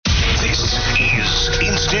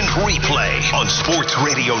Replay on Sports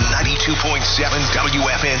Radio 92.7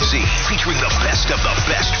 WFNZ, featuring the best of the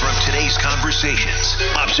best from today's conversations,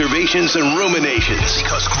 observations, and ruminations,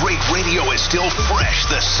 because great radio is still fresh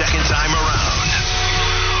the second time around.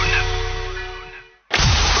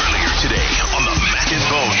 Earlier today on the Mac and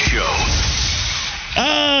Bone Show.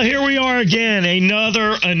 Here we are again,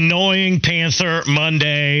 another annoying Panther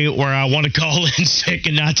Monday where I want to call in sick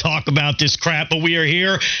and not talk about this crap, but we are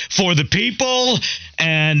here for the people,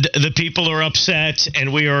 and the people are upset,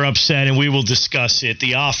 and we are upset, and we will discuss it.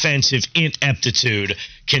 The offensive ineptitude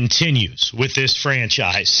continues with this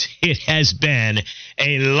franchise. It has been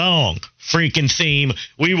a long freaking theme.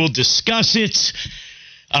 We will discuss it.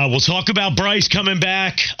 We'll talk about Bryce coming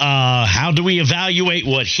back. How do we evaluate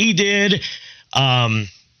what he did?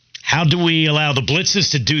 How do we allow the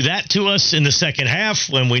blitzes to do that to us in the second half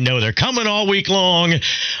when we know they're coming all week long?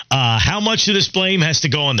 How much of this blame has to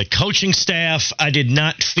go on the coaching staff? I did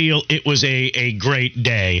not feel it was a great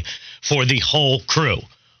day for the whole crew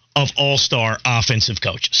of all-star offensive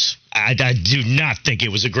coaches. I do not think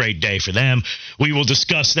it was a great day for them. We will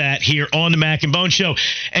discuss that here on the Mac and Bone Show.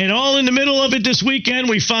 And all in the middle of it this weekend,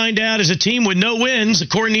 we find out as a team with no wins,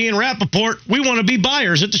 according to Ian Rappaport, we want to be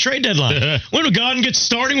buyers at the trade deadline. We want to go out and get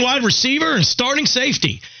starting wide receiver and starting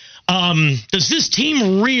safety. Does this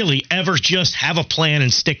team really ever just have a plan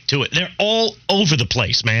and stick to it? They're all over the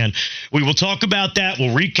place, man. We will talk about that.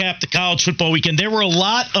 We'll recap the college football weekend. There were a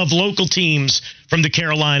lot of local teams from the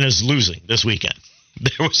Carolinas losing this weekend.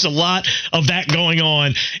 There was a lot of that going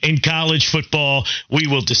on in college football. We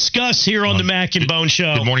will discuss here on the Mac and Bone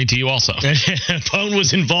Show. Good morning to you also. Bone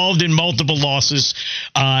was involved in multiple losses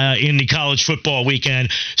in the college football weekend,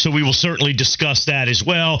 so we will certainly discuss that as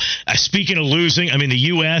well. Speaking of losing, the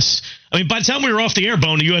U.S., by the time we were off the air,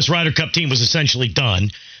 Bone, the U.S. Ryder Cup team was essentially done.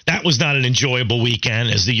 That was not an enjoyable weekend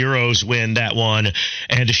as the Euros win that one.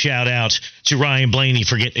 And a shout out to Ryan Blaney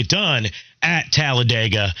for getting it done at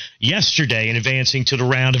Talladega yesterday and advancing to the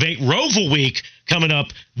round of 8. Roval week coming up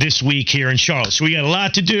this week here in Charlotte. So we got a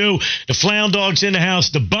lot to do. The Flound Dog's in the house.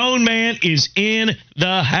 The Bone Man is in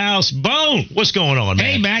the house. Bone, what's going on, man?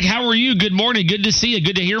 Hey, Mac, how are you? Good morning. Good to see you.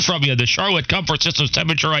 Good to hear from you. The Charlotte Comfort Systems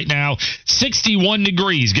temperature right now, 61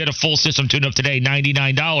 degrees. Get a full system tune-up today,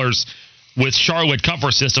 $99. With Charlotte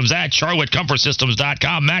Comfort Systems at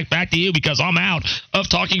charlottecomfortsystems.com. Mac, back to you because I'm out of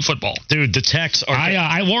talking football. Dude, the texts are...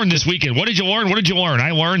 I learned this weekend. What did you learn?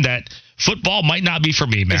 I learned that football might not be for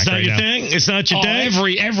me, Mac. It's not right your now. thing? It's not your day?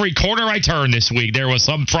 Every corner I turned this week, there was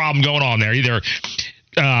some problem going on there. Either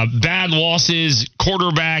bad losses,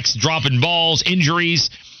 quarterbacks dropping balls, injuries.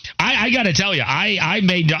 I got to tell you, I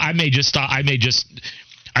may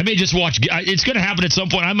just watch. It's going to happen at some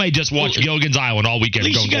point. I may just watch Gilligan's Island all weekend.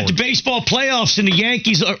 At least you got the baseball playoffs and the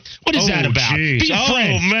Yankees. What is that about? Geez. Be a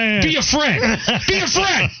friend. Oh, man. Be a friend. Be a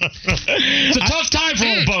friend. It's a tough time for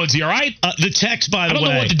old Bonesy, all right? The text, by the way. I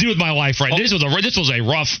don't know what to do with my life right now. This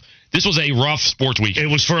was a rough sports week. It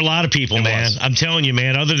was for a lot of people, man. I'm telling you,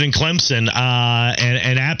 man, other than Clemson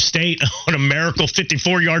and App State on a miracle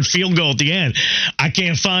 54-yard field goal at the end, I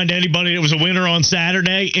can't find anybody that was a winner on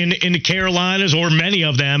Saturday in the Carolinas, or many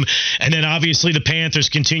of them. And then, obviously, the Panthers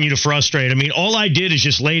continue to frustrate. All I did is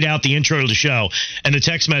just laid out the intro to the show, and the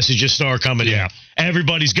text messages start coming in.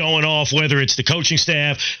 Everybody's going off, whether it's the coaching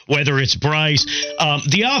staff, whether it's Bryce.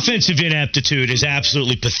 The offensive ineptitude is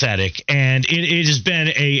absolutely pathetic, and it has been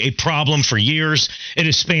a problem for years. It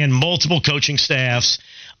has spanned multiple coaching staffs.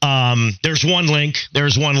 There's one link,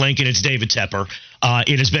 and it's David Tepper.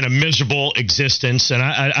 It has been a miserable existence, and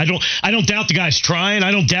I don't doubt the guy's trying.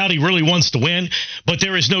 I don't doubt he really wants to win, but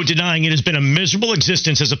there is no denying it has been a miserable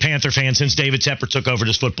existence as a Panther fan since David Tepper took over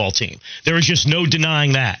this football team. There is just no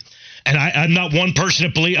denying that. And I'm not one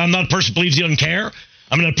person that I'm not a person that believes he doesn't care.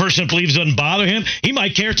 I'm not a person that believes it doesn't bother him. He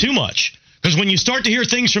might care too much. Because when you start to hear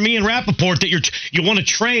things from Ian Rappaport that you want to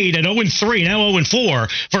trade at 0-3, now 0-4,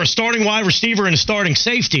 for a starting wide receiver and a starting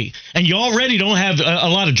safety, and you already don't have a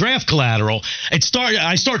lot of draft collateral,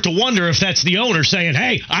 I start to wonder if that's the owner saying,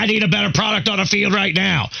 hey, I need a better product on the field right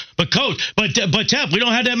now. But coach, but Tep, we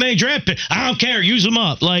don't have that many draft picks. I don't care. Use them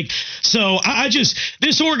up.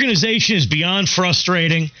 This organization is beyond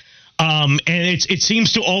frustrating. And it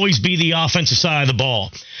seems to always be the offensive side of the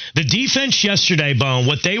ball. The defense yesterday, Bone,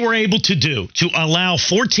 what they were able to do to allow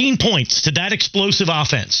 14 points to that explosive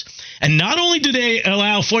offense. And not only do they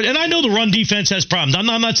allow and I know the run defense has problems. I'm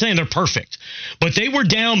not saying they're perfect. But they were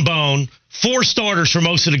down, Bone, 4 starters for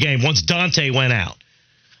most of the game once Dante went out.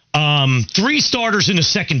 3 starters in the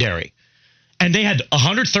secondary. And they had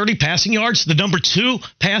 130 passing yards, the number 2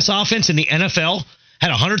 pass offense in the NFL. had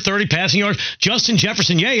 130 passing yards. Justin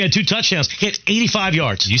Jefferson, he had 2 touchdowns. He had 85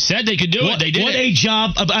 yards. You said they could do it. They did. What a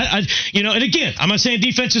job. And again, I'm not saying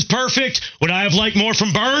defense is perfect. Would I have liked more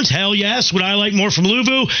from Burns? Hell yes. Would I like more from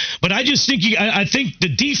Luvu? But I just think I think the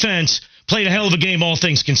defense played a hell of a game, all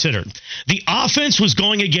things considered. The offense was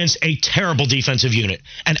going against a terrible defensive unit,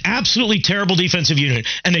 an absolutely terrible defensive unit,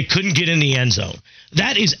 and they couldn't get in the end zone.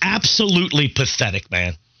 That is absolutely pathetic,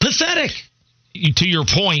 man. Pathetic. To your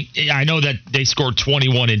point, I know that they scored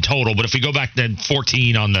 21 in total, but if we go back to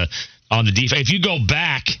 14 on the defense, if you go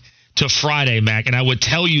back to Friday, Mac, and I would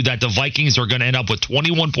tell you that the Vikings are going to end up with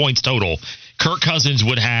 21 points total. Kirk Cousins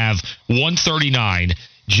would have 139,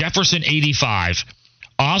 Jefferson 85,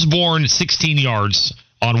 Osborne 16 yards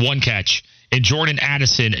on 1 catch, and Jordan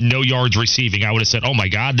Addison no yards receiving. I would have said, oh my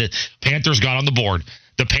God, the Panthers got on the board.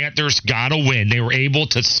 The Panthers got to win. They were able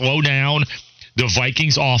to slow down the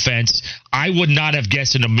Vikings offense. I would not have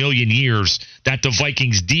guessed in a million years that the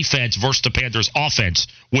Vikings defense versus the Panthers offense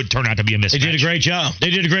would turn out to be a mismatch. They did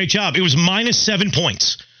a great job. It was -7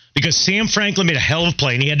 points because Sam Franklin made a hell of a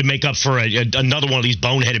play, and he had to make up for another one of these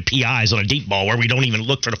boneheaded PIs on a deep ball where we don't even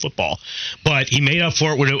look for the football. But he made up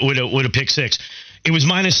for it with a pick six. It was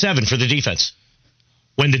 -7 for the defense.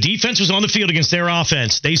 When the defense was on the field against their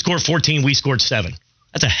offense, they scored 14, we scored 7.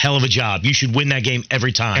 That's a hell of a job. You should win that game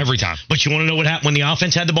every time. Every time. But you want to know what happened when the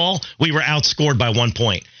offense had the ball? We were outscored by 1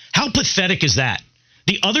 point. How pathetic is that?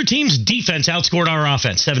 The other team's defense outscored our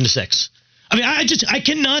offense 7-6. I mean, I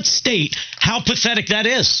cannot state how pathetic that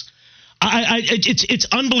is. It's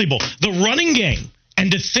unbelievable. The running game,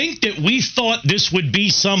 and to think that we thought this would be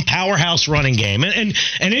some powerhouse running game, and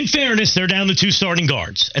in fairness, they're down to 2 starting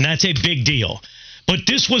guards, and that's a big deal. But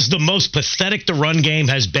this was the most pathetic the run game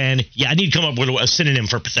has been. Yeah, I need to come up with a synonym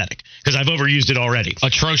for pathetic because I've overused it already.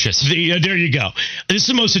 Atrocious. There you go. This is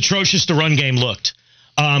the most atrocious the run game looked.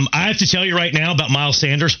 I have to tell you right now about Miles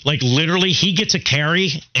Sanders. Like, literally, he gets a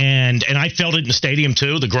carry, and I felt it in the stadium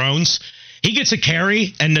too, the groans. He gets a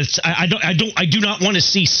carry, and I do not want to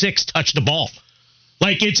see 6 touch the ball.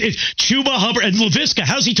 Like, it's Chuba Hubbard and Laviska.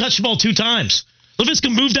 How's he touched the ball 2 times?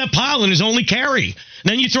 Laviska moved that pile in his only carry.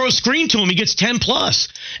 And then you throw a screen to him, he gets 10+.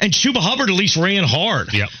 And Chuba Hubbard at least ran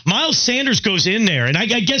hard. Yep. Miles Sanders goes in there, and I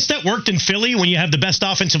guess that worked in Philly when you have the best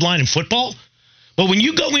offensive line in football. But when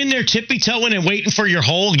you go in there tippy-toeing and waiting for your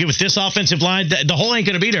hole with this offensive line, the hole ain't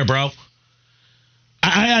going to be there, bro.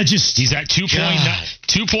 He's at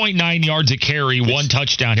 2.9 yards a carry, 1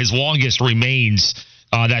 touchdown. His longest remains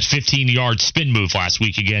that 15-yard spin move last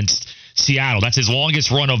week against Seattle. That's his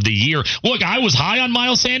longest run of the year. Look, I was high on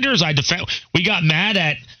Miles Sanders. We got mad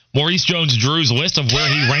at Maurice Jones-Drew's list of where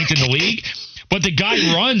he ranked in the league, but the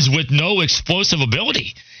guy runs with no explosive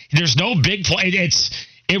ability. There's no big play.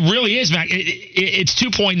 It really is, Mac. It's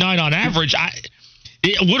 2.9 on average.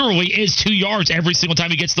 It literally is 2 yards every single time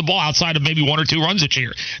he gets the ball outside of maybe 1 or 2 runs each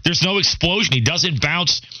year. There's no explosion. He doesn't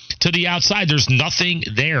bounce to the outside. There's nothing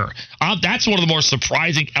there. That's one of the more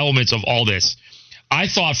surprising elements of all this. I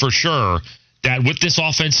thought for sure that with this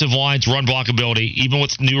offensive line's run blockability, even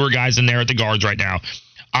with newer guys in there at the guards right now,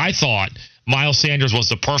 I thought Miles Sanders was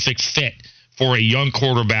the perfect fit for a young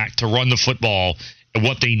quarterback to run the football and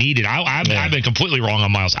what they needed. I've been completely wrong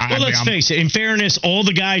on Miles. Let's face it. In fairness, all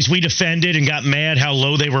the guys we defended and got mad how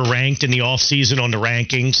low they were ranked in the offseason on the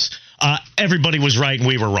rankings, everybody was right and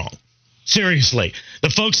we were wrong. Seriously,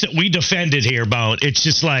 the folks that we defended here, Bone, it's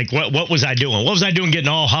just like, what was I doing? What was I doing getting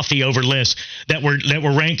all huffy over lists that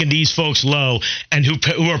were ranking these folks low and who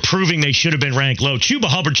are proving they should have been ranked low? Chuba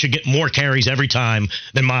Hubbard should get more carries every time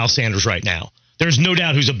than Miles Sanders right now. There's no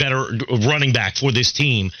doubt who's a better running back for this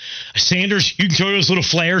team. Sanders, you can throw those little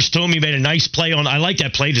flares to him. He made a nice play on. I like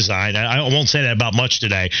that play design. I won't say that about much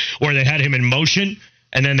today, where they had him in motion.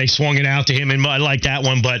 And then they swung it out to him, and I like that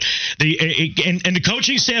one. But the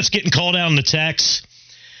coaching staff's getting called out on the text.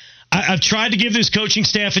 I've tried to give this coaching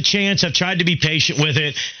staff a chance. I've tried to be patient with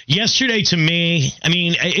it. Yesterday, to me, I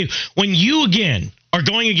mean, when you, again, are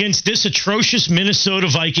going against this atrocious Minnesota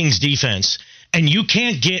Vikings defense and you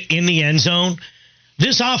can't get in the end zone,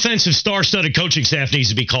 this offensive star-studded coaching staff needs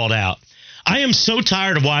to be called out. I am so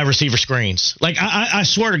tired of wide receiver screens. Like, I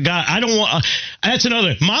swear to God, I don't want that's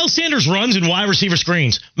another. Miles Sanders runs in wide receiver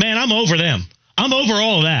screens. Man, I'm over them. I'm over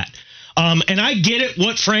all of that. And I get it,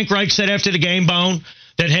 what Frank Reich said after the game, Bone,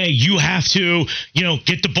 that, hey, you have to,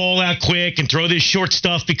 get the ball out quick and throw this short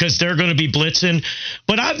stuff because they're going to be blitzing.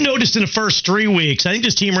 But I've noticed in the first 3 weeks, I think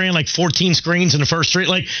this team ran like 14 screens in the first 3.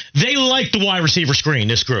 Like, they like the wide receiver screen,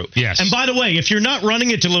 this group. Yes. And by the way, if you're not running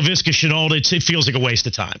it to Laviska Shenault, it feels like a waste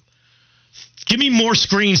of time. Give me more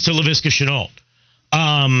screens to Laviska Shenault.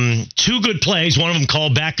 2 good plays. One of them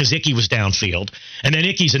called back because Icky was downfield. And then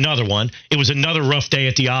Icky's another one. It was another rough day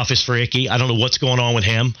at the office for Icky. I don't know what's going on with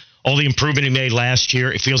him. All the improvement he made last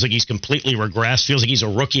year, it feels like he's completely regressed. Feels like he's a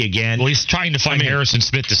rookie again. Well, he's trying to find Harrison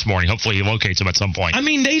Smith this morning. Hopefully he locates him at some point. I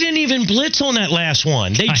mean, they didn't even blitz on that last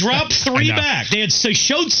one. They dropped 3 back. They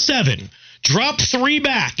showed 7, dropped 3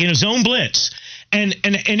 back in his own blitz. And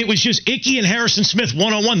it was just Icky and Harrison Smith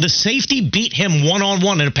one-on-one. The safety beat him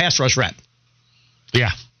one-on-one in a pass rush rep.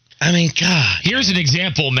 Yeah. I mean, God. Here's an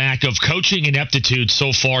example, Mac, of coaching ineptitude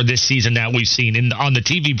so far this season that we've seen on the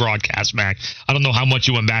TV broadcast, Mac. I don't know how much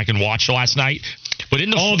you went back and watched last night, but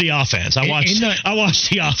in the offense. I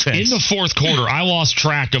watched the offense. In the fourth quarter, I lost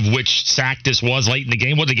track of which sack this was late in the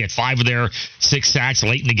game. What did they get? 5 of their 6 sacks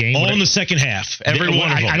late in the game? All in the second half. Every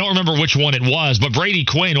one of them. I don't remember which one it was, but Brady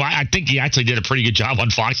Quinn, I think he actually did a pretty good job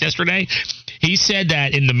on Fox yesterday. He said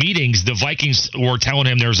that in the meetings, the Vikings were telling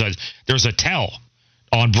him there's a tell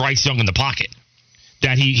on Bryce Young in the pocket,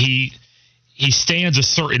 that he stands a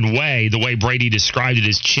certain way, the way Brady described it.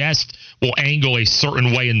 His chest will angle a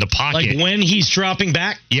certain way in the pocket. Like when he's dropping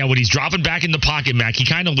back? Yeah, when he's dropping back in the pocket, Mac, he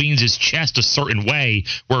kind of leans his chest a certain way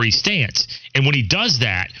where he stands. And when he does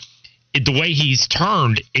that, the way he's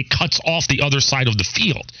turned, it cuts off the other side of the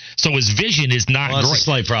field. So his vision is not great. That's a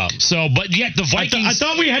slight problem. So, but yet the Vikings... I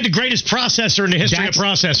thought we had the greatest processor in the history of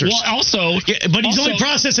processors. Well, also... Yeah, but he's only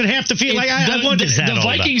processing half the field. The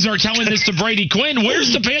Vikings are telling this to Brady Quinn.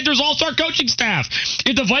 Where's the Panthers all-star coaching staff?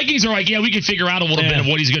 If the Vikings are like, yeah, we can figure out a little bit of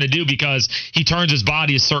what he's going to do because he turns his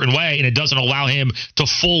body a certain way and it doesn't allow him to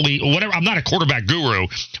fully... whatever. I'm not a quarterback guru,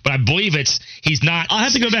 but I believe he's not... I'll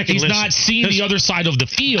have to go back and listen. He's not seeing the other side of the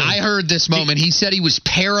field. I heard this moment. He said he was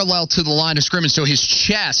parallel to the line of scrimmage, so his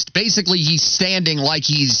chest, basically he's standing like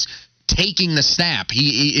he's taking the snap.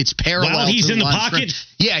 It's parallel. While he's to in the line pocket?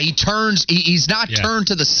 Yeah, he turns. He's not turned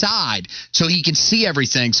to the side, so he can see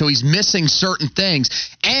everything. So he's missing certain things.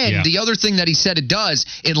 And the other thing that he said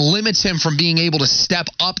it limits him from being able to step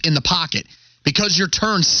up in the pocket. Because you're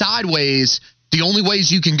turned sideways, the only ways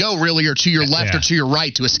you can go really are to your left or to your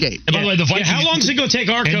right to escape. And by the way, the Vikings, how long is it going to take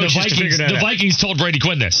our coaches to figure that out? The Vikings told Brady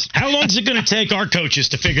Quinn this. How long is it going to take our coaches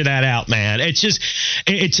to figure that out, man? It's just,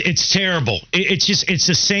 it's terrible. It's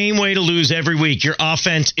the same way to lose every week. Your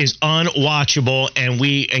offense is unwatchable,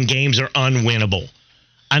 and games are unwinnable.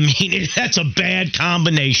 I mean, that's a bad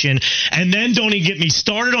combination. And then don't even get me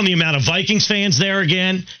started on the amount of Vikings fans there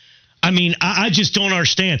again. I mean, I just don't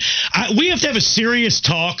understand. We have to have a serious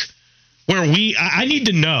talk where I need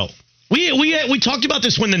to know. We talked about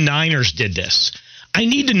this when the Niners did this. I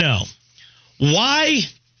need to know, why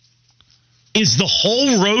is the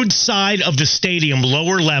whole road side of the stadium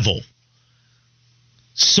lower level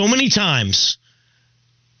so many times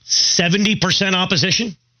 70%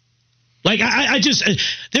 opposition? Like, I just,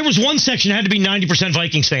 there was one section that had to be 90%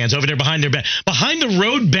 Vikings fans over there behind the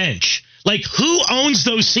road bench. Like, who owns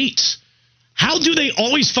those seats? How do they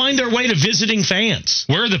always find their way to visiting fans?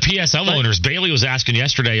 Where are the PSL owners? Bailey was asking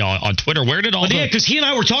yesterday on Twitter, where did all the... Yeah, because he and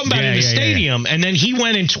I were talking about it in the stadium, and then he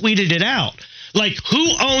went and tweeted it out. Like,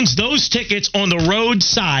 who owns those tickets on the road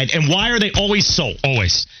side, and why are they always sold?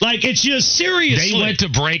 Always. Like, it's just seriously. They went to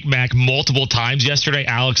break, Mac, multiple times yesterday.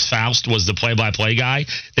 Alex Faust was the play-by-play guy.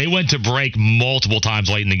 They went to break multiple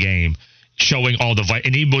times late in the game, showing all the...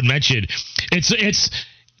 And he would mention, it's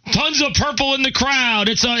tons of purple in the crowd.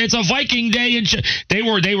 It's a Viking day, and they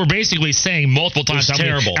were basically saying multiple times. It was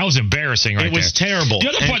terrible. That was embarrassing. Right, it was terrible.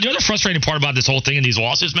 The other frustrating part about this whole thing and these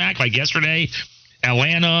losses, Mac, like yesterday,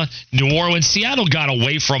 Atlanta, New Orleans, Seattle got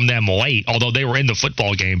away from them late, although they were in the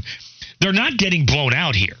football game. They're not getting blown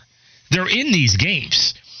out here. They're in these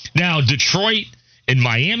games now. Detroit and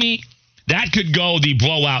Miami, that could go the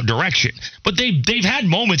blowout direction, but they've had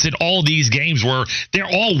moments in all these games where they're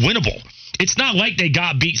all winnable. It's not like they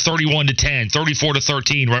got beat 31-10,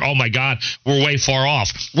 34-13, where, oh, my God, we're way far off.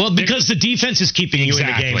 Well, because the defense is keeping you in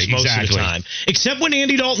the games most of the time, except when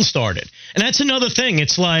Andy Dalton started. And that's another thing.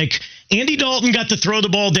 It's like Andy Dalton got to throw the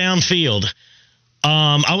ball downfield.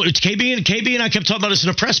 KB and I kept talking about this in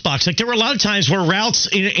a press box. Like, there were a lot of times where routes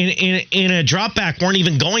in a drop back weren't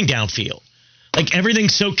even going downfield. Like,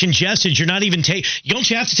 everything's so congested, you're not even don't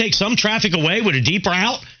you have to take some traffic away with a deep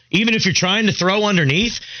route, even if you're trying to throw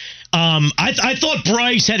underneath? I thought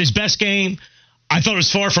Bryce had his best game. I thought it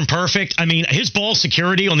was far from perfect. I mean, his ball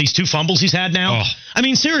security on these 2 fumbles he's had now. Oh. I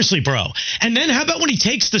mean, seriously, bro. And then how about when he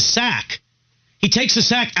takes the sack? He takes the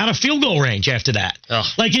sack out of field goal range after that. Oh.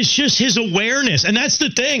 Like, it's just his awareness. And that's the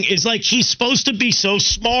thing, is like, he's supposed to be so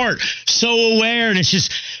smart, so aware. And it's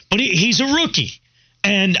just, but he's a rookie.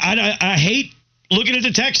 And I hate looking at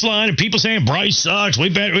the text line and people saying Bryce sucks. We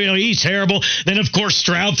bet he's terrible. Then of course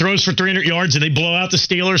Stroud throws for 300 yards and they blow out the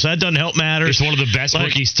Steelers. So that doesn't help matters. It's one of the best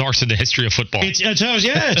rookie starts in the history of football.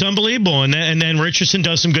 It's unbelievable. And then Richardson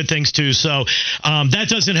does some good things too. So that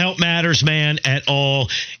doesn't help matters, man, at all.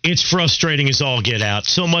 It's frustrating as all get out.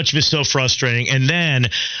 So much of it's so frustrating. And then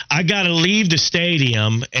I got to leave the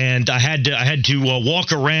stadium, and I had to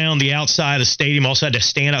walk around the outside of the stadium. Also had to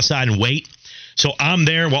stand outside and wait. So I'm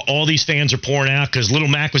there while all these fans are pouring out because Little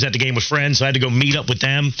Mac was at the game with friends, so I had to go meet up with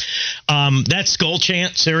them. That skull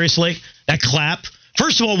chant, seriously, that clap.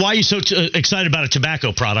 First of all, why are you so excited about a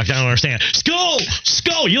tobacco product? I don't understand. Skull.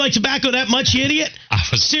 You like tobacco that much, you idiot?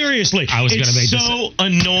 Seriously. I was going to make this. It's so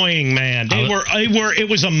annoying, man. It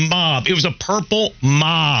was a mob. It was a purple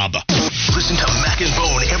mob. Listen to Mac and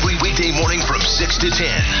Bone every weekday morning from 6 to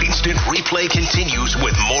 10. Instant replay continues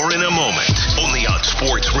with more in a moment. Only on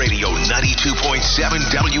Sports Radio 92.7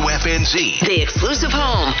 WFNZ. The exclusive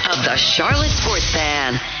home of the Charlotte Sports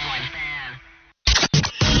Fan.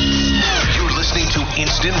 Listening to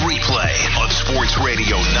Instant Replay on Sports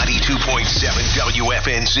Radio 92.7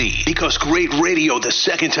 WFNZ. Because great radio the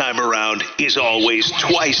second time around is always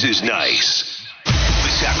twice as nice.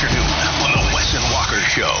 This afternoon on the Wes and Walker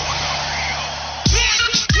Show.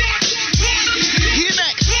 Here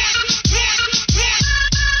next.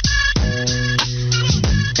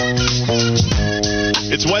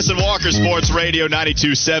 It's Wes and Walker, Sports Radio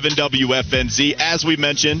 92.7 WFNZ. As we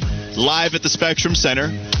mentioned, live at the Spectrum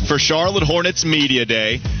Center for Charlotte Hornets Media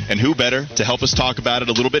Day. And who better to help us talk about it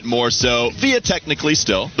a little bit more so via technically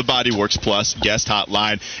still the Bodyworks Plus guest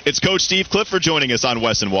hotline. It's Coach Steve Clifford joining us on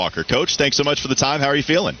Wes and Walker. Coach, thanks so much for the time. How are you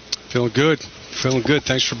feeling? Feeling good.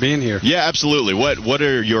 Thanks for being here. Yeah, absolutely. What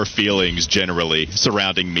are your feelings generally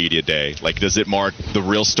surrounding Media Day? Like, does it mark the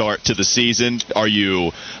real start to the season? Are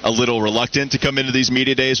you a little reluctant to come into these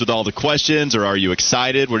Media Days with all the questions, or are you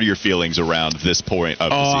excited? What are your feelings around this point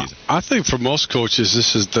of the season? I think for most coaches,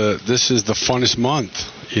 this is the funnest month.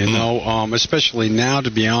 You know, especially now,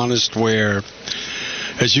 to be honest, where,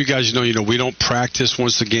 as you guys know, we don't practice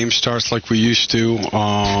once the game starts like we used to.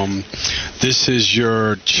 This is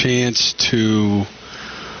your chance to,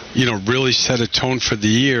 really set a tone for the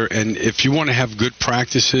year. And if you want to have good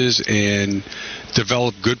practices and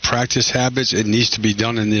develop good practice habits, it needs to be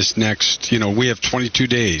done in this next, we have 22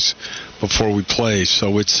 days before we play.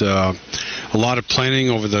 So it's a lot of planning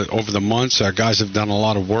over the months. Our guys have done a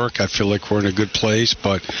lot of work. I feel like we're in a good place,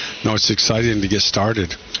 but no, it's exciting to get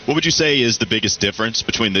started. What would you say is the biggest difference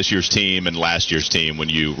between this year's team and last year's team when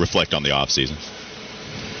you reflect on the offseason?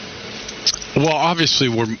 Well, obviously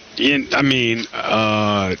we're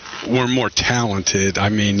more talented.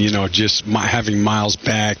 Just having Miles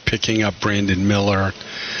back, picking up Brandon Miller,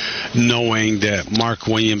 knowing that Mark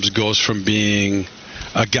Williams goes from being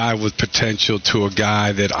a guy with potential to a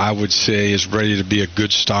guy that I would say is ready to be a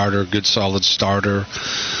good starter, good solid starter.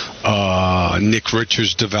 Nick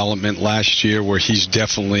Richards' development last year, where he's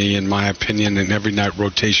definitely, in my opinion, an every night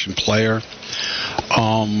rotation player.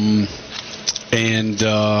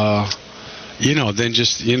 Then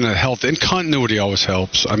just, health and continuity always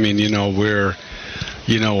helps. We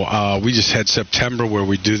just had September where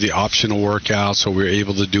we do the optional workout, so we were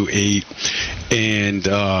able to do 8. And,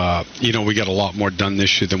 we got a lot more done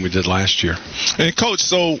this year than we did last year. And, Coach,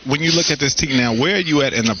 so when you look at this team now, where are you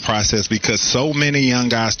at in the process? Because so many young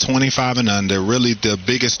guys, 25 and under, really the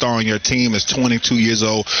biggest star on your team is 22 years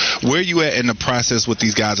old. Where are you at in the process with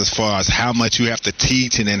these guys as far as how much you have to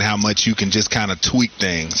teach and then how much you can just kind of tweak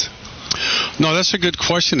things? No, that's a good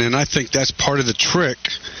question, and I think that's part of the trick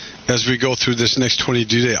as we go through this next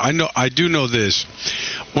 22 days. I do know this.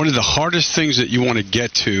 One of the hardest things that you want to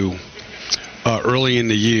get to early in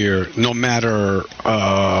the year, no matter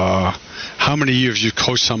how many years you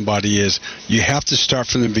coach somebody, is you have to start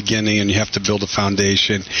from the beginning and you have to build a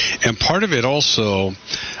foundation. And part of it also,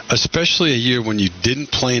 especially a year when you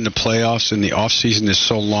didn't play in the playoffs and the offseason is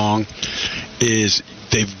so long, is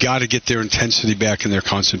they've got to get their intensity back and their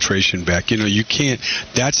concentration back. You can't,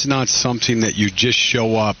 that's not something that you just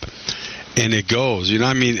show up and it goes.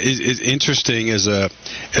 It's interesting as a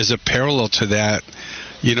parallel to that.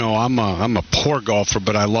 I'm a poor golfer,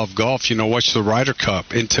 but I love golf. Watch the Ryder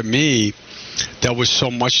Cup. And to me, that was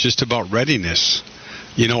so much just about readiness.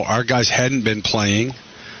 Our guys hadn't been playing.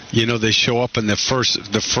 They show up in the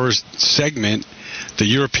first segment. The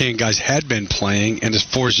European guys had been playing, and it's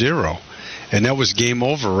 4-0. And that was game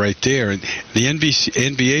over right there. And the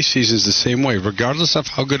NBA season is the same way. Regardless of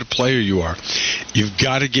how good a player you are, you've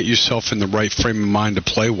got to get yourself in the right frame of mind to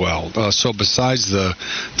play well. So besides the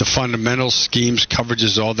fundamental schemes,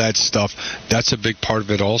 coverages, all that stuff, that's a big part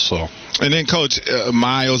of it also. And then, Coach,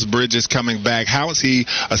 Miles Bridges coming back. How has he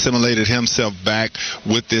assimilated himself back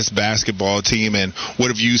with this basketball team, and what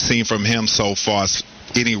have you seen from him so far?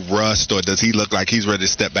 Any rust, or does he look like he's ready to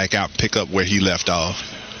step back out and pick up where he left off?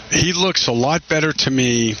 He looks a lot better to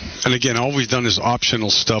me. And again, all we've done is optional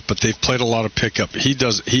stuff, but they've played a lot of pickup.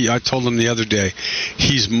 I told him the other day,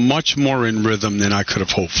 he's much more in rhythm than I could have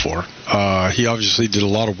hoped for. He obviously did a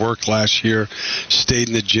lot of work last year, stayed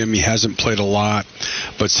in the gym. He hasn't played a lot,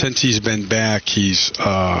 but since he's been back, he's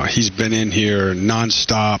been in here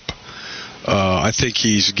nonstop. I think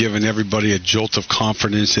he's given everybody a jolt of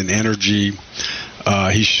confidence and energy.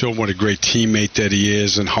 He's shown what a great teammate that he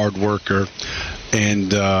is and hard worker.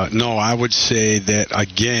 And, no, I would say that,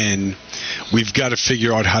 again, we've got to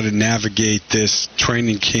figure out how to navigate this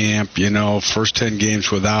training camp, first 10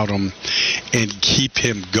 games without him, and keep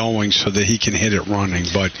him going so that he can hit it running.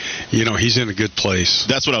 But, he's in a good place.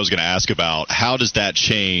 That's what I was going to ask about. How does that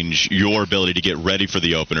change your ability to get ready for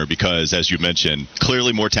the opener? Because, as you mentioned,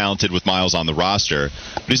 clearly more talented with Miles on the roster,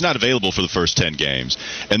 but he's not available for the first 10 games.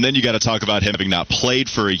 And then you got to talk about him having not played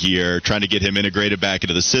for a year, trying to get him integrated back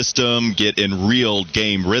into the system, get in real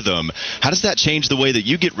game rhythm. How does that change the way that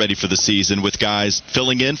you get ready for the season with guys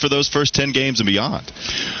filling in for those first 10 games and beyond?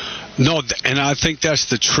 No, and I think that's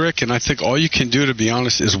the trick, and I think all you can do, to be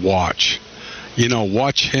honest, is watch.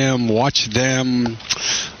 Watch him, watch them.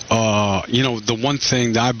 The one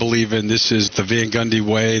thing that I believe in, this is the Van Gundy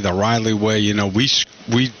way, the Riley way.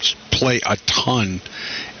 We play a ton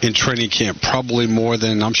in training camp, probably more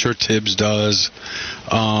than I'm sure Tibbs does.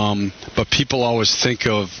 But people always think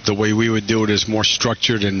of the way we would do it as more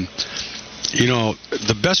structured, and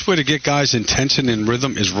the best way to get guys in tension and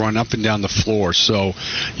rhythm is run up and down the floor. So,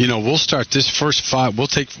 we'll start this first 5.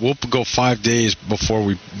 We'll go 5 days before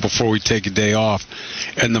we take a day off,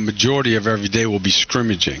 and the majority of every day will be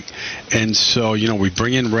scrimmaging. And so, we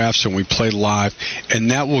bring in refs and we play live, and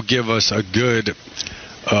that will give us a good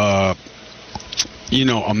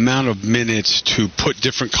amount of minutes to put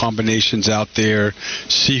different combinations out there,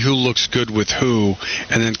 see who looks good with who,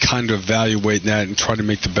 and then kind of evaluate that and try to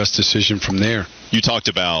make the best decision from there. You talked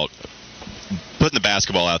about putting the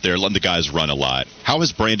basketball out there, letting the guys run a lot. How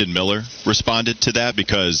has Brandon Miller responded to that?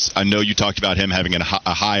 Because I know you talked about him having a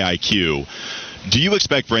high IQ. Do you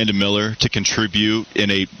expect Brandon Miller to contribute in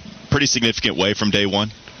a pretty significant way from day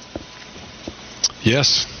one?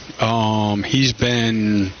 Yes. He's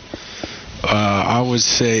been... I would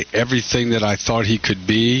say everything that I thought he could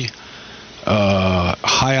be.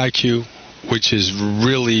 High IQ, which has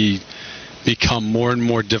really become more and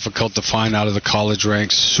more difficult to find out of the college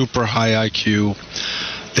ranks. Super high IQ.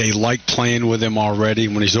 They like playing with him already.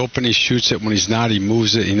 When he's open, he shoots it. When he's not, he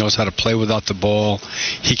moves it. He knows how to play without the ball.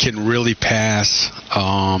 He can really pass,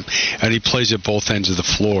 and he plays at both ends of the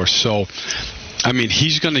floor. So,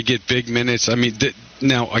 he's going to get big minutes.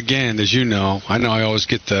 Now, again, as you know, I always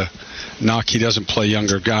get the knock he doesn't play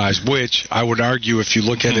younger guys, which I would argue, if you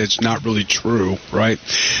look at it, it's not really true, right?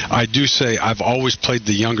 I do say I've always played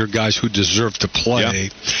the younger guys who deserve to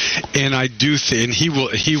play, and I do think, and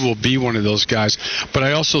he will be one of those guys. But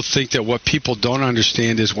I also think that what people don't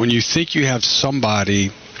understand is when you think you have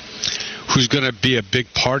somebody who's going to be a big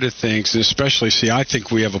part of things, and especially, I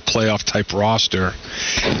think we have a playoff-type roster,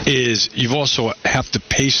 is you also have to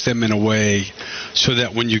pace them in a way so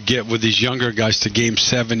that when you get with these younger guys to game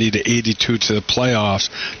 70 to 82 to the playoffs,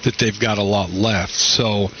 that they've got a lot left.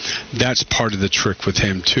 So that's part of the trick with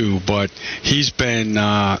him, too. But he's been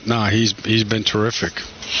he's been terrific.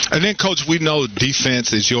 And then, Coach, we know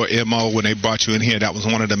defense is your MO. When they brought you in here, that was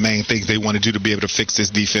one of the main things they wanted you to be able to fix this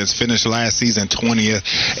defense. Finished last season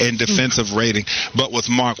 20th in defensive rating. But with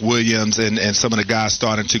Mark Williams and some of the guys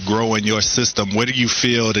starting to grow in your system, where do you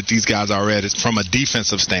feel that these guys are at from a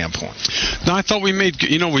defensive standpoint? No, I thought we made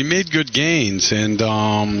good gains, and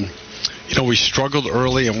we struggled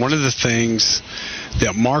early. And one of the things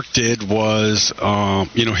that Mark did was,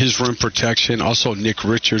 his rim protection, also Nick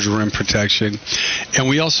Richards' rim protection, and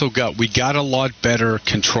we got a lot better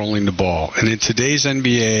controlling the ball. And in today's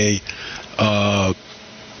NBA,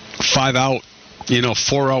 5 out,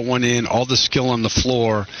 4 out, 1 in, all the skill on the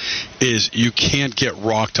floor is you can't get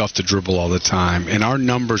rocked off the dribble all the time. And our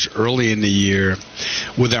numbers early in the year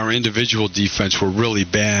with our individual defense were really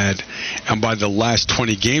bad. And by the last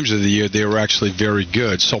 20 games of the year, they were actually very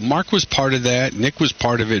good. So Mark was part of that. Nick was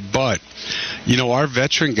part of it. But, our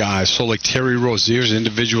veteran guys, so like Terry Rozier's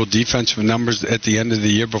individual defensive numbers at the end of the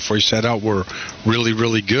year before he set out were really,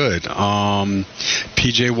 really good.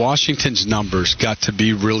 P.J. Washington's numbers got to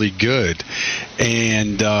be really good.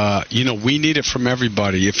 And, we need it from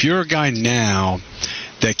everybody. If you're a guy now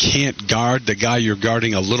that can't guard the guy you're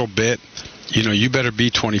guarding a little bit, you better be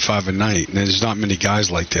 25 a night. And there's not many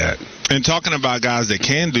guys like that. And talking about guys that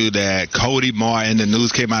can do that, Cody Martin, the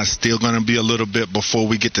news came out, still going to be a little bit before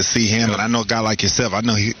we get to see him. And I know a guy like yourself, I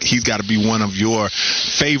know he's got to be one of your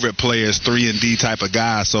favorite players, 3-and-D type of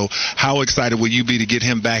guy. So how excited will you be to get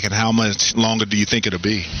him back, and how much longer do you think it'll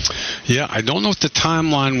be? Yeah, I don't know what the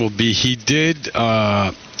timeline will be. He did,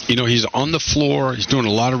 he's on the floor. He's doing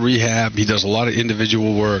a lot of rehab. He does a lot of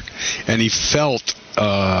individual work. And he felt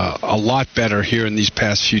a lot better here in these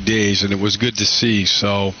past few days, and it was good to see.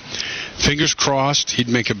 So fingers crossed, he'd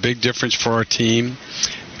make a big difference for our team,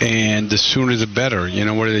 and the sooner the better.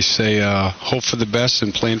 What do they say? Hope for the best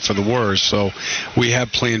and plan for the worst. So we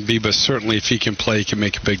have plan B, but certainly if he can play, he can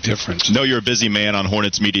make a big difference. I know you're a busy man on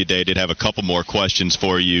Hornets Media Day. Did have a couple more questions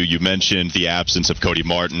for you. You mentioned the absence of Cody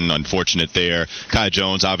Martin. Unfortunate there. Kai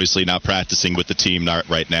Jones obviously not practicing with the team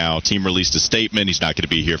right now. Team released a statement. He's not going to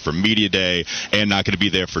be here for Media Day and not going to be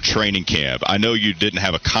there for training camp. I know you didn't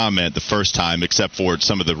have a comment the first time except for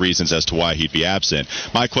some of the reasons as to why he'd be absent.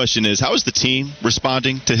 My question is, how is the team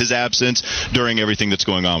responding to his absence during everything that's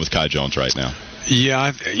going on with Kai Jones right now?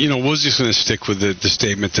 Yeah, we're just going to stick with the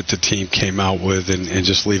statement that the team came out with and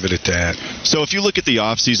just leave it at that. So if you look at the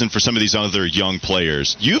offseason for some of these other young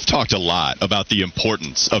players, you've talked a lot about the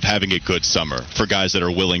importance of having a good summer for guys that are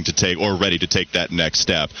willing to take or ready to take that next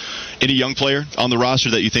step. Any young player on the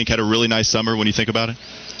roster that you think had a really nice summer when you think about it?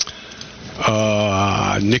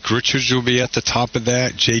 Nick Richards will be at the top of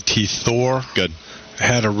that. J.T. Thor. Good.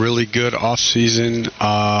 Had a really good offseason.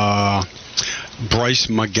 Bryce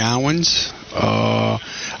McGowan's.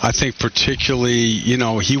 I think particularly,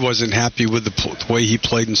 he wasn't happy with the way he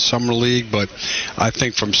played in Summer League, but I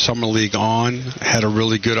think from Summer League on, had a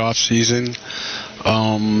really good offseason.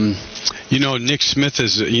 Nick Smith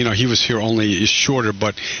is, he was here is shorter,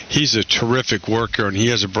 but he's a terrific worker and he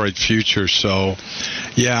has a bright future. So,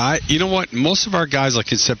 yeah, you know what? Most of our guys,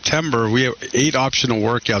 like in September, we have 8 optional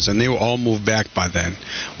workouts and they will all move back by then,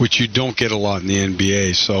 which you don't get a lot in the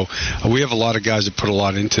NBA. So we have a lot of guys that put a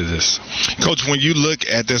lot into this. Coach, when you look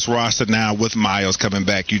at this roster now with Miles coming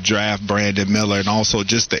back, you draft Brandon Miller, and also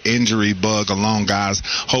just the injury bug along guys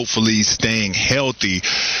hopefully staying healthy.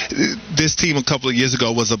 This team a couple of years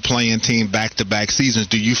ago was a playing team back-to-back seasons.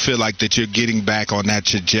 Do you feel like that you're getting back on that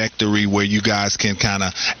trajectory where you guys can kind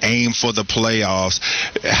of aim for the playoffs?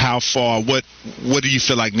 How far, what do you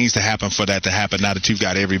feel like needs to happen for that to happen now that you've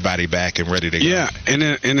got everybody back and ready to go? Yeah, and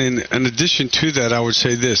in addition to that, I would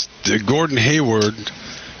say this. Gordon Hayward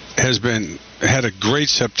had a great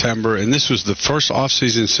September, and this was the first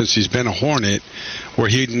offseason since he's been a Hornet where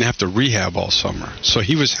he didn't have to rehab all summer. So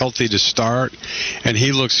he was healthy to start, and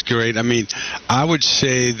he looks great. I mean, I would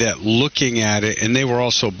say that looking at it, and they were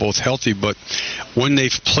also both healthy, but when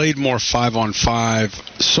they've played more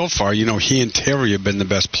 5-on-5 so far, he and Terry have been the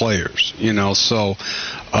best players, so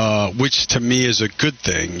which to me is a good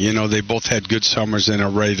thing. They both had good summers and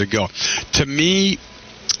are ready to go. To me,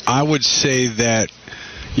 I would say that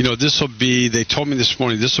they told me this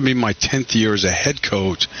morning, this will be my 10th year as a head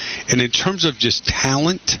coach. And in terms of just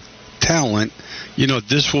talent,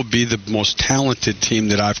 this will be the most talented team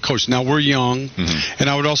that I've coached. Now, we're young, and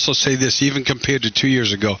I would also say this, even compared to 2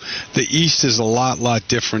 years ago, the East is a lot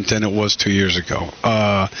different than it was 2 years ago.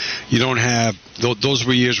 You don't have, those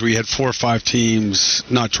were years where you had 4 or 5 teams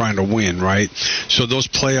not trying to win, right? So those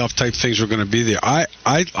playoff type things are going to be there.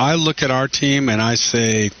 I look at our team and I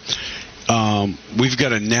say, we've got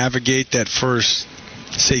to navigate that first,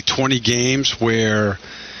 say, 20 games where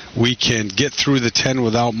we can get through the 10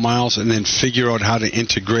 without Miles and then figure out how to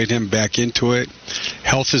integrate him back into it.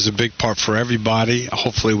 Health is a big part for everybody.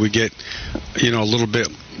 Hopefully we get, a little bit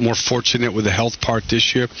more fortunate with the health part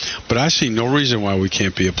this year. But I see no reason why we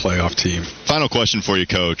can't be a playoff team. Final question for you,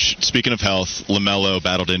 Coach. Speaking of health, LaMelo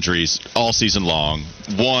battled injuries all season long.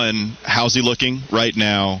 One, how's he looking right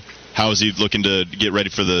now? How is he looking to get ready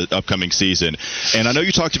for the upcoming season? And I know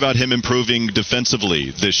you talked about him improving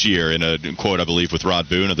defensively this year in a quote, I believe, with Rod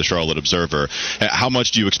Boone of the Charlotte Observer. How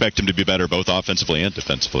much do you expect him to be better both offensively and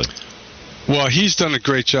defensively? Well, he's done a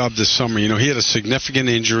great job this summer. He had a significant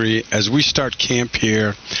injury. As we start camp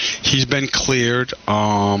here, he's been cleared.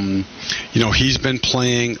 He's been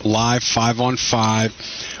playing live 5-on-5.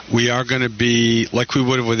 We are going to be, like we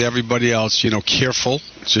would have with everybody else, careful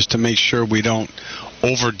just to make sure we don't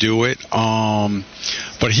overdo it.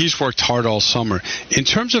 but he's worked hard all summer. In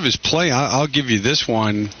terms of his play, I'll give you this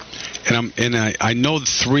one, and I know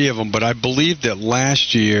 3 of them, but I believe that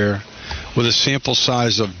last year, with a sample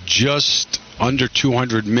size of just under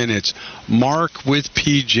 200 minutes, Mark with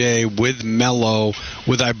PJ, with Melo,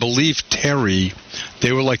 with I believe Terry,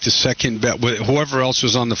 they were like the second best. Whoever else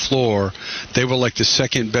was on the floor, they were like the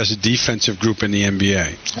second best defensive group in the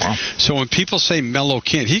NBA. Wow. So when people say Melo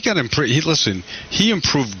can't, he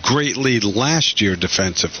improved greatly last year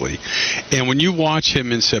defensively. And when you watch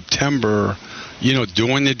him in September,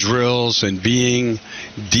 doing the drills and being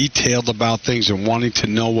detailed about things and wanting to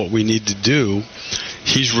know what we need to do,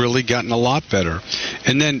 he's really gotten a lot better.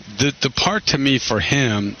 And then the part to me for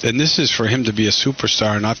him, and this is for him to be a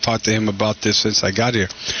superstar, and I've talked to him about this since I got here,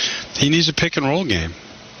 he needs a pick and roll game.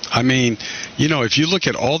 I mean, if you look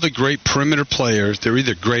at all the great perimeter players, they're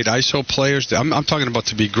either great ISO players, I'm talking about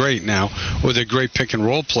to be great now, or they're great pick and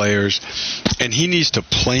roll players, and he needs to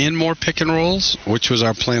play in more pick and rolls, which was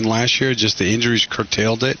our plan last year, just the injuries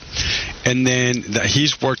curtailed it. And then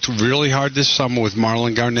he's worked really hard this summer with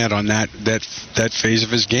Marlon Garnett on that phase of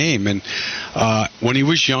his game. And when he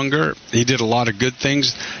was younger, he did a lot of good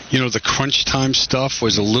things. The crunch time stuff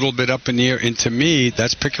was a little bit up in the air, and to me,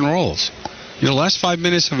 that's pick and rolls. The last 5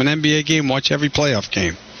 minutes of an NBA game, watch every playoff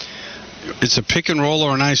game. It's a pick and roll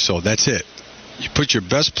or an ISO. That's it. You put your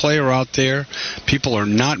best player out there. People are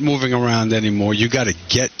not moving around anymore. You got to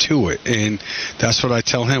get to it. And that's what I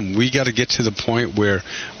tell him. We got to get to the point where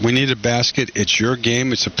we need a basket. It's your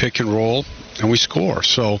game. It's a pick and roll. And we score.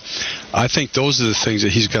 So I think those are the things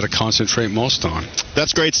that he's got to concentrate most on.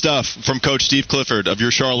 That's great stuff from Coach Steve Clifford of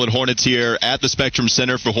your Charlotte Hornets here at the Spectrum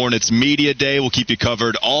Center for Hornets Media Day. We'll keep you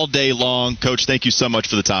covered all day long. Coach, thank you so much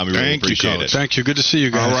for the time. We really appreciate it. Thank you. Good to see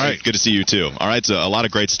you guys. All right. Good to see you, too. All right. So a lot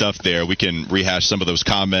of great stuff there. We can rehash some of those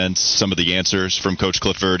comments, some of the answers from Coach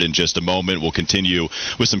Clifford in just a moment. We'll continue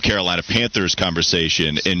with some Carolina Panthers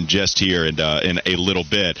conversation in just here and in a little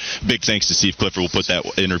bit. Big thanks to Steve Clifford. We'll put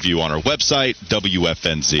that interview on our website,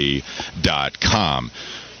 WFNZ.com.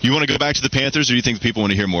 You want to go back to the Panthers, or do you think people want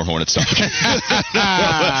to hear more Hornets talk?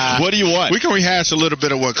 What do you want? We can rehash a little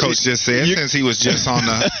bit of what Coach just said, since he was just on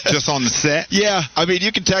the set. Yeah, I mean,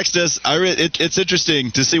 you can text us. It's interesting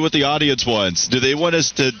to see what the audience wants. Do they want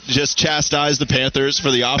us to just chastise the Panthers for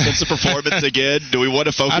the offensive performance again? Do we want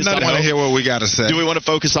to focus on hope? I want to hear what we got to say. Do we want to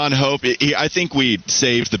focus on hope? I think we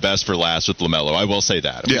saved the best for last with LaMelo. I will say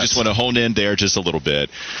that. We just want to hone in there just a little bit.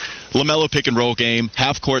 LaMelo pick and roll game,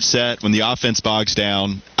 half court set when the offense bogs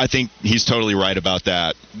down. I think he's totally right about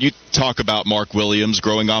that. You talk about Mark Williams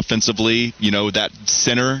growing offensively, that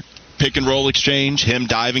center pick and roll exchange, him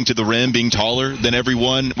diving to the rim, being taller than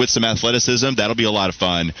everyone with some athleticism. That'll be a lot of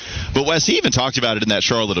fun. But Wes, he even talked about it in that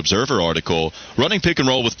Charlotte Observer article, running pick and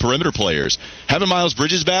roll with perimeter players. Having Miles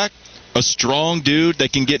Bridges back, a strong dude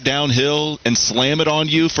that can get downhill and slam it on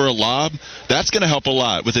you for a lob, that's going to help a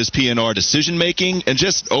lot with his PNR decision-making and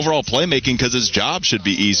just overall playmaking, because his job should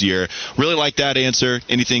be easier. Really like that answer.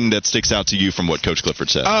 Anything that sticks out to you from what Coach Clifford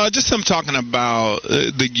said? Just him talking about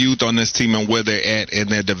the youth on this team and where they're at in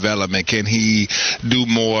their development. Can he do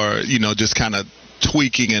more, just kind of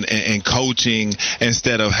tweaking and coaching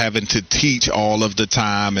instead of having to teach all of the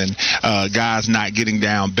time, and guys not getting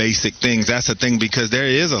down basic things. That's the thing, because there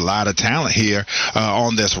is a lot of talent here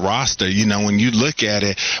on this roster. When you look at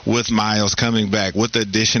it, with Miles coming back, with the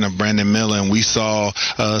addition of Brandon Miller, and we saw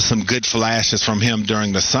some good flashes from him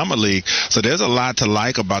during the summer league. So there's a lot to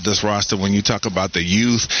like about this roster when you talk about the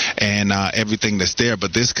youth and everything that's there.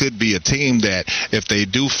 But this could be a team that, if they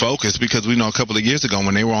do focus, because we know a couple of years ago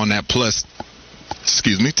when they were on that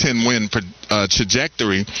 10-win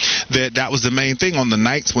trajectory, that was the main thing. On the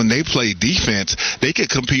nights when they played defense, they could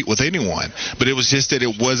compete with anyone, but it was just that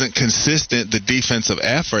it wasn't consistent, the defensive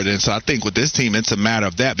effort. And so I think with this team, it's a matter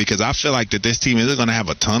of that, because I feel like that this team isn't going to have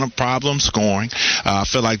a ton of problems scoring. I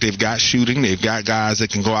feel like they've got shooting. They've got guys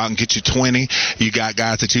that can go out and get you 20. You got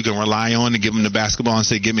guys that you can rely on to give them the basketball and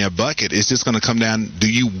say, give me a bucket. It's just going to come down,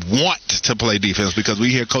 do you want to play defense? Because we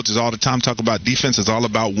hear coaches all the time talk about defense is all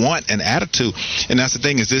about want and attitude. And that's the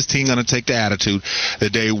thing, is this team going to take the attitude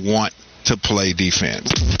that they want to play defense?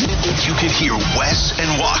 You can hear Wes and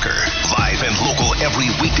Walker live and local every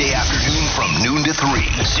weekday afternoon from noon to 3.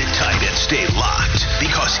 Sit tight and stay locked,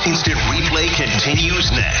 because Instant Replay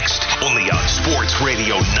continues next. Only on Sports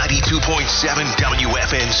Radio 92.7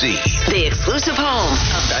 WFNZ. The exclusive home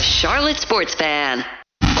of the Charlotte Sports Fan.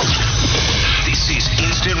 This is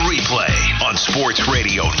Instant Replay on Sports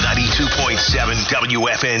Radio 92.7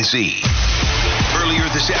 WFNZ. Earlier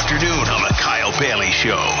this afternoon on the Kyle Bailey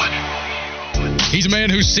Show. He's a man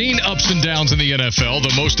who's seen ups and downs in the NFL,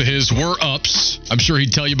 though most of his were ups. I'm sure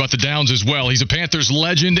he'd tell you about the downs as well. He's a Panthers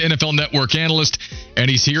legend, NFL Network analyst, and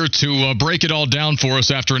he's here to break it all down for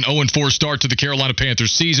us after an 0-4 start to the Carolina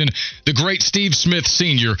Panthers season. The great Steve Smith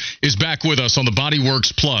Sr. is back with us on the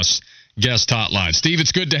Bodyworks Plus guest hotline. Steve,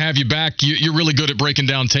 it's good to have you back. You're really good at breaking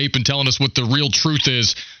down tape and telling us what the real truth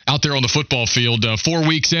is out there on the football field. 4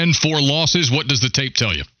 weeks in, 4 losses. What does the tape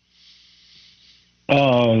tell you?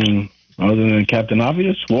 Other than Captain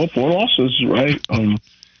Obvious, well, 4 losses, right?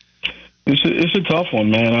 It's a tough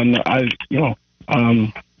one, man.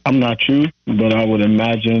 I'm not you, but I would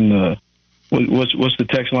imagine. What's the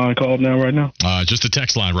text line called right now? Just the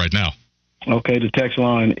text line right now. Okay, the text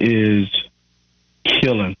line is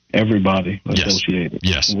killing everybody associated.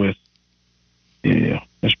 Yes. With. Yeah,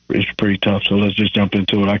 it's pretty tough. So let's just jump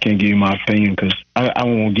into it. I can't give you my opinion because I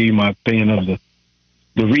won't give you my opinion of the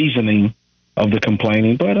reasoning of the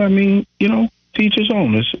complaining, but I mean, teach his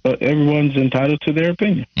own. Everyone's entitled to their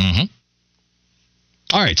opinion. Mm-hmm.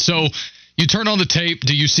 All right, so you turn on the tape.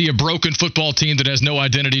 Do you see a broken football team that has no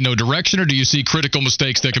identity, no direction, or do you see critical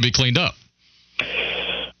mistakes that can be cleaned up?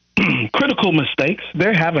 Critical mistakes.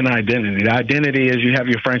 They have an identity. The identity is you have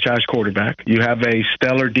your franchise quarterback. You have a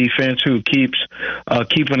stellar defense who keeps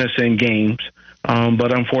keeping us in games,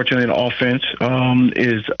 but unfortunately, the offense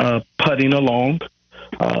is putting along.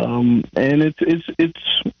 And it's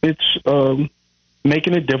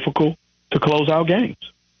making it difficult to close out games.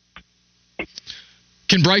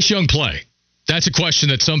 Can Bryce Young play? That's a question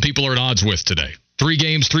that some people are at odds with today. 3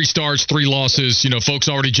 games, 3 starts, 3 losses. Folks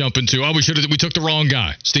already jump into, we took the wrong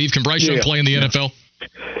guy. Steve, can Bryce Young play in the NFL?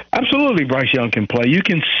 Absolutely, Bryce Young can play. You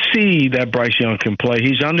can see that Bryce Young can play.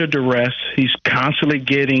 He's under duress. He's constantly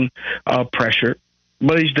getting pressure,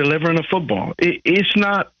 but he's delivering the football. It's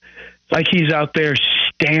not like he's out there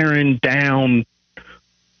staring down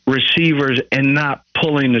receivers and not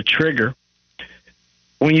pulling the trigger.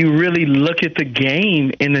 When you really look at the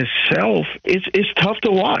game in itself, it's tough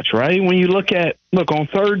to watch, right? When you look on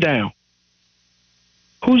third down,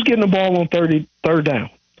 who's getting the ball on third down?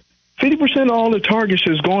 50% of all the targets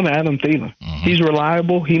is going to Adam Thielen. Mm-hmm. He's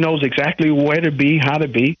reliable. He knows exactly where to be, how to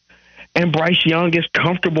be. And Bryce Young is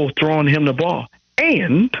comfortable throwing him the ball.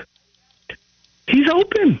 And he's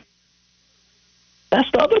open. That's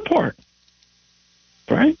the other part,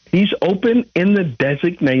 right? He's open in the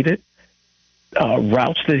designated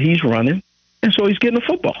routes that he's running, and so he's getting the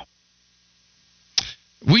football.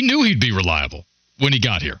 We knew he'd be reliable when he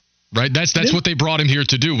got here, right? That's what they brought him here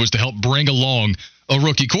to do, was to help bring along a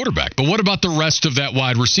rookie quarterback. But what about the rest of that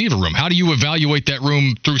wide receiver room? How do you evaluate that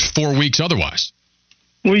room through 4 weeks otherwise?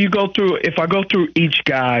 Well, if I go through each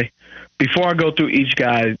guy, before I go through each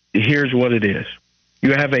guy, here's what it is.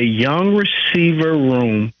 You have a young receiver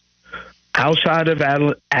room outside of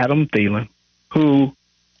Adam Thielen who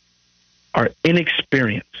are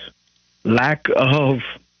inexperienced, lack of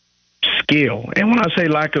skill. And when I say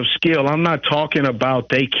lack of skill, I'm not talking about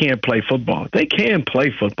they can't play football. They can play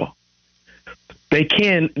football. They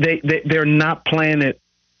can. They're not playing it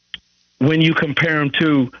when you compare them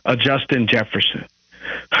to a Justin Jefferson.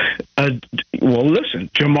 Well, listen,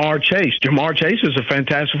 Jamar Chase. Jamar Chase is a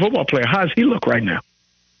fantastic football player. How does he look right now?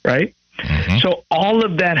 Right? Mm-hmm. So all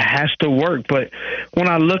of that has to work. But when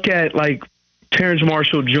I look at Terrence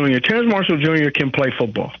Marshall Jr., Terrence Marshall Jr. can play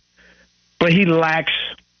football, but he lacks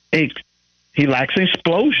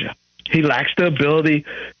explosion. He lacks the ability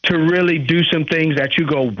to really do some things that you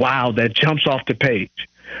go, wow, that jumps off the page.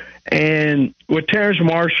 And with Terrence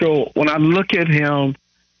Marshall, when I look at him,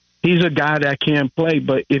 he's a guy that can play,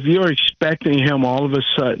 but if you're expecting him all of a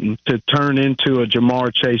sudden to turn into a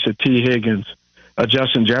Jamar Chase, a T. Higgins, a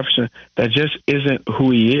Justin Jefferson, that just isn't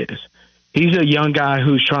who he is. He's a young guy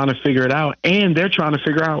who's trying to figure it out, and they're trying to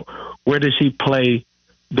figure out where does he play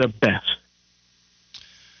the best.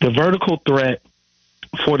 The vertical threat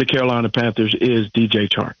for the Carolina Panthers is DJ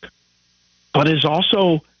Chark. But it's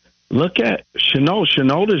also, look at Shenault.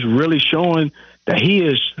 Shenault is really showing that he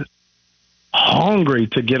is hungry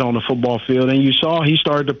to get on the football field, and you saw he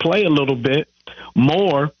started to play a little bit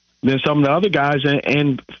more than some of the other guys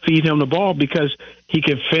and feed him the ball because he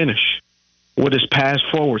can finish with his pass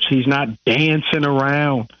forwards. He's not dancing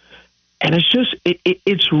around. And it's just,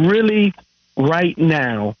 it's really right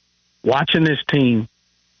now, watching this team,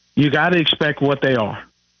 you got to expect what they are,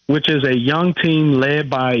 which is a young team led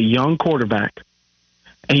by a young quarterback.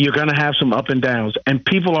 And you're going to have some up and downs. And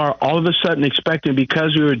people are all of a sudden expecting,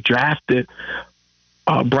 because we were drafted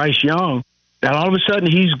Bryce Young, that all of a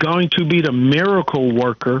sudden he's going to be the miracle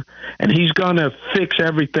worker and he's going to fix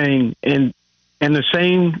everything. And in the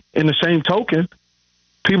same token,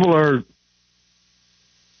 people are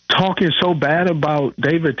talking so bad about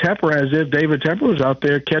David Tepper as if David Tepper was out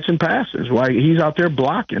there catching passes. Like, he's out there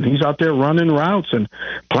blocking. He's out there running routes and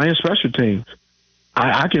playing special teams.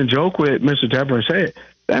 I can joke with Mr. Tepper and say it.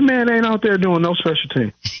 That man ain't out there doing no special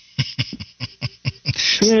team.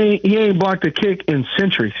 He ain't blocked a kick in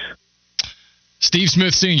centuries. Steve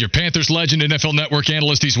Smith Sr., Panthers legend, NFL Network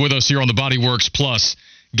analyst. He's with us here on the Bodyworks Plus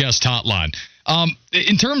guest hotline.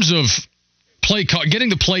 In terms of getting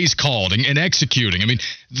the plays called and executing, I mean,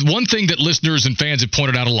 one thing that listeners and fans have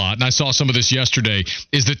pointed out a lot, and I saw some of this yesterday,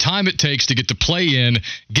 is the time it takes to get the play in,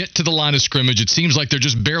 get to the line of scrimmage. It seems like they're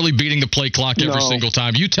just barely beating the play clock every single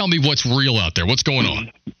time. You tell me what's real out there. What's going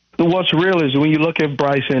on? What's real is when you look at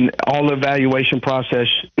Bryson, all the evaluation process,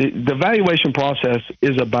 the evaluation process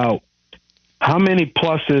is about how many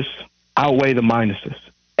pluses outweigh the minuses.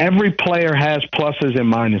 Every player has pluses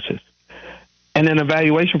and minuses. And in the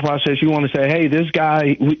evaluation process, you want to say, hey, this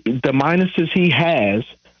guy, the minuses he has,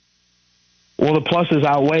 well, the pluses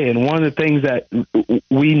outweigh. And one of the things that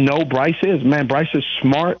we know Bryce is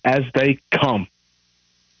smart as they come.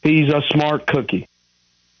 He's a smart cookie.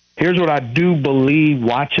 Here's what I do believe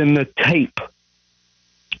watching the tape.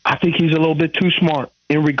 I think he's a little bit too smart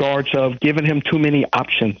in regards of giving him too many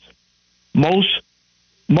options. Most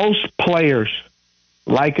players,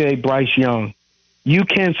 like a Bryce Young, you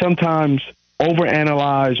can sometimes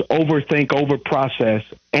overanalyze, overthink, overprocess.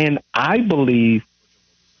 And I believe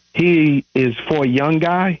he is, for a young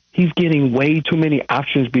guy, he's getting way too many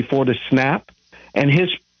options before the snap. And his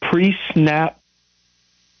pre-snap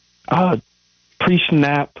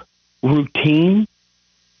routine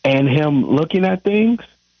and him looking at things,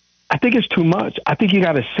 I think it's too much. I think you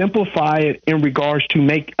got to simplify it in regards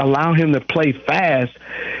to allow him to play fast.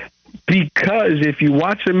 Because if you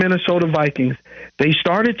watch the Minnesota Vikings, they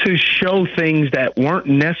started to show things that weren't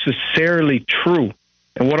necessarily true.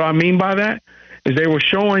 And what I mean by that is they were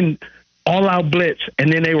showing all-out blitz,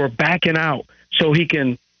 and then they were backing out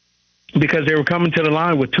because they were coming to the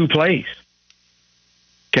line with two plays.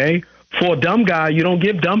 Okay? For a dumb guy, you don't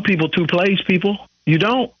give dumb people two plays, people. You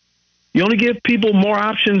don't. You only give people more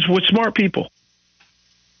options with smart people.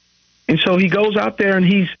 And so he goes out there and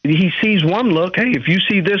he sees one look. Hey, if you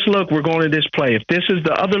see this look, we're going to this play. If this is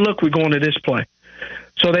the other look, we're going to this play.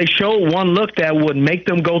 So they show one look that would make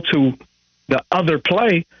them go to the other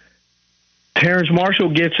play. Terrence Marshall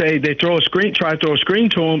they try to throw a screen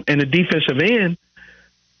to him, and the defensive end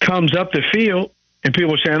comes up the field, and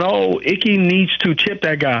people are saying, oh, Icky needs to chip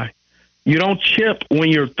that guy. You don't chip when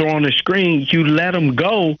you're throwing a screen. You let him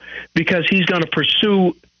go because he's going to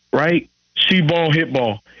pursue, right, see ball, hit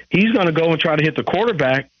ball. He's going to go and try to hit the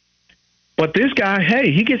quarterback. But this guy,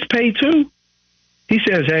 hey, he gets paid too. He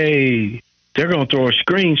says, hey, they're going to throw a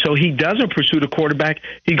screen. So he doesn't pursue the quarterback.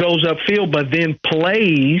 He goes upfield, but then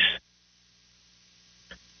plays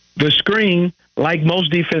the screen like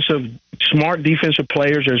most smart defensive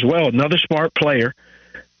players as well. Another smart player.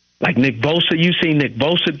 Like Nick Bosa, you've seen Nick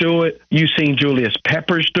Bosa do it. You've seen Julius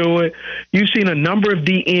Peppers do it. You've seen a number of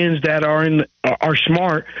DNs that are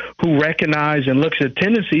smart, who recognize and looks at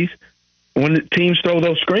tendencies when the teams throw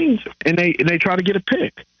those screens and they try to get a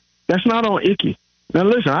pick. That's not on Icky. Now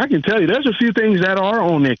listen, I can tell you there's a few things that are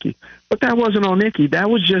on Icky, but that wasn't on Icky.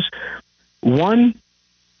 That was just one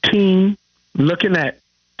team looking at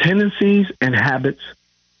tendencies and habits,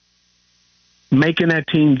 making that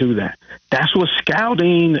team do that. That's what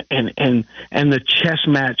scouting and the chess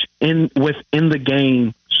match within the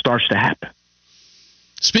game starts to happen.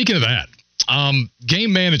 Speaking of that,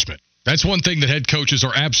 game management. That's one thing that head coaches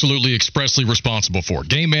are absolutely expressly responsible for.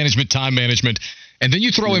 Game management, time management, and then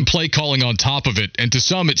you throw in play calling on top of it, and to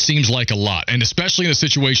some it seems like a lot, and especially in a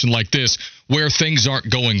situation like this where things aren't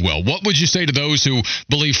going well. What would you say to those who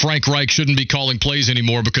believe Frank Reich shouldn't be calling plays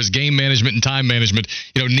anymore because game management and time management,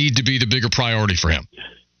 need to be the bigger priority for him?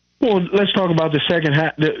 Well, let's talk about the second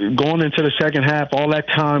half. Going into the second half, all that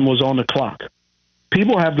time was on the clock.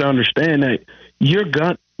 People have to understand that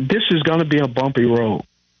this is going to be a bumpy road,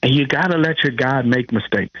 and you got to let your guy make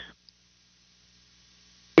mistakes.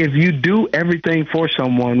 If you do everything for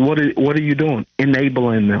someone, what are you doing?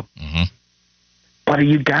 Enabling them. Mm-hmm. But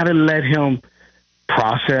you got to let him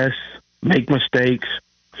process, make mistakes,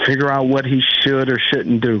 figure out what he should or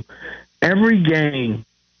shouldn't do. Every game,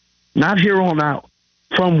 not here on out,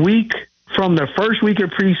 from the first week of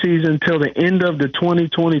preseason till the end of the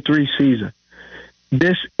 2023 season,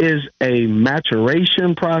 this is a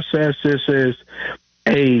maturation process. This is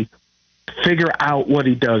a figure out what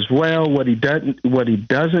he does well, what he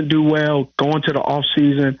doesn't do well, going to the off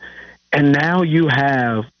season. And now you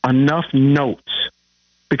have enough notes,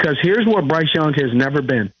 because here's where Bryce Young has never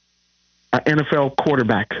been, an NFL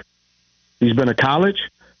quarterback. He's been a college,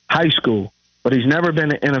 high school, but he's never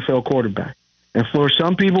been an NFL quarterback. And for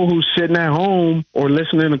some people who's sitting at home or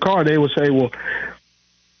listening in the car, they will say, well,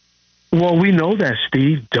 we know that,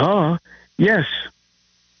 Steve. Duh. Yes.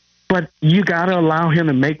 But you got to allow him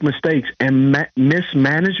to make mistakes. And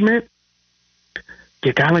mismanagement,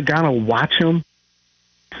 you got to watch him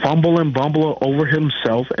fumble and bumble over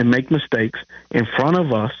himself and make mistakes in front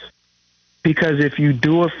of us, because if you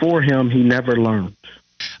do it for him, he never learns.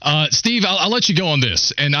 Steve, I'll let you go on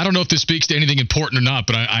this, and I don't know if this speaks to anything important or not,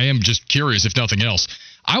 but I am just curious, if nothing else.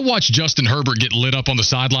 I watched Justin Herbert get lit up on the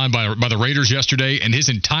sideline by the Raiders yesterday, and his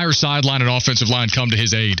entire sideline and offensive line come to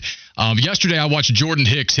his aid. Yesterday, I watched Jordan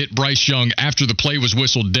Hicks hit Bryce Young after the play was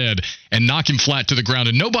whistled dead and knock him flat to the ground,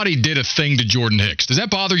 and nobody did a thing to Jordan Hicks. Does that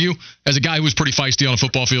bother you as a guy who was pretty feisty on a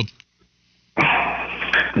football field?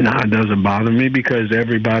 No, it doesn't bother me, because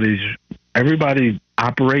everybody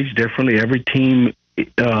operates differently. Every team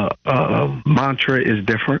mantra is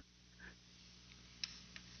different.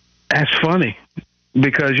 That's funny,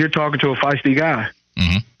 because you're talking to a feisty guy.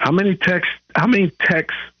 Mm-hmm. How many texts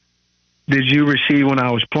did you receive when I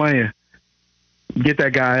was playing? Get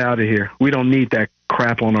that guy out of here. We don't need that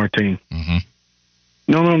crap on our team. Mm-hmm.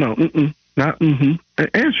 No. Not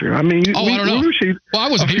answer. I mean, I don't know. Received I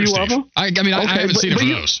wasn't a few here, of them. I haven't seen it for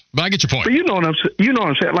those, but I get your point. But you know what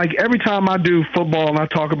I'm saying. Like, every time I do football and I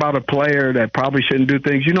talk about a player that probably shouldn't do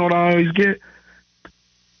things, you know what I always get?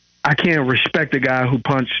 I can't respect a guy who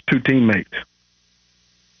punched two teammates.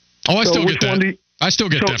 Oh, I still get that. I still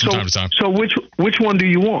get that from time to time. So which one do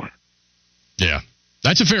you want? Yeah,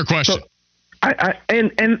 that's a fair question. So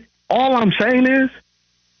and all I'm saying is,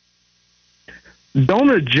 don't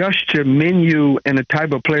adjust your menu and the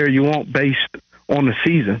type of player you want based on the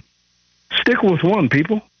season. Stick with one,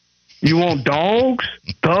 people. You want dogs,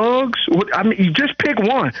 thugs? I mean, you just pick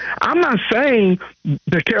one. I'm not saying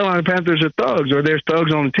the Carolina Panthers are thugs or there's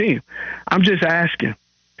thugs on the team. I'm just asking.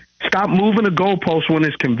 Stop moving the goalposts when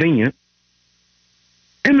it's convenient.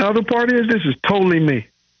 And the other part is, this is totally me.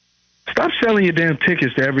 Stop selling your damn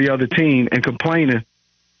tickets to every other team and complaining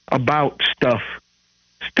about stuff.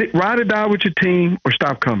 Ride or die with your team, or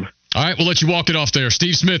stop coming. All right, we'll let you walk it off there.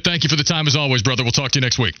 Steve Smith, thank you for the time as always, brother. We'll talk to you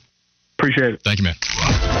next week. Appreciate it. Thank you, man.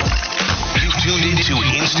 You tuned into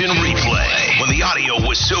Instant Replay. When the audio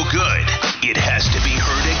was so good, it has to be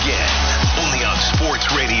heard again. Only on Sports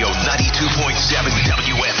Radio 92.7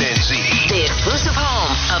 WFNZ. The exclusive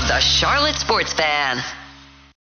home of the Charlotte Sports Fan.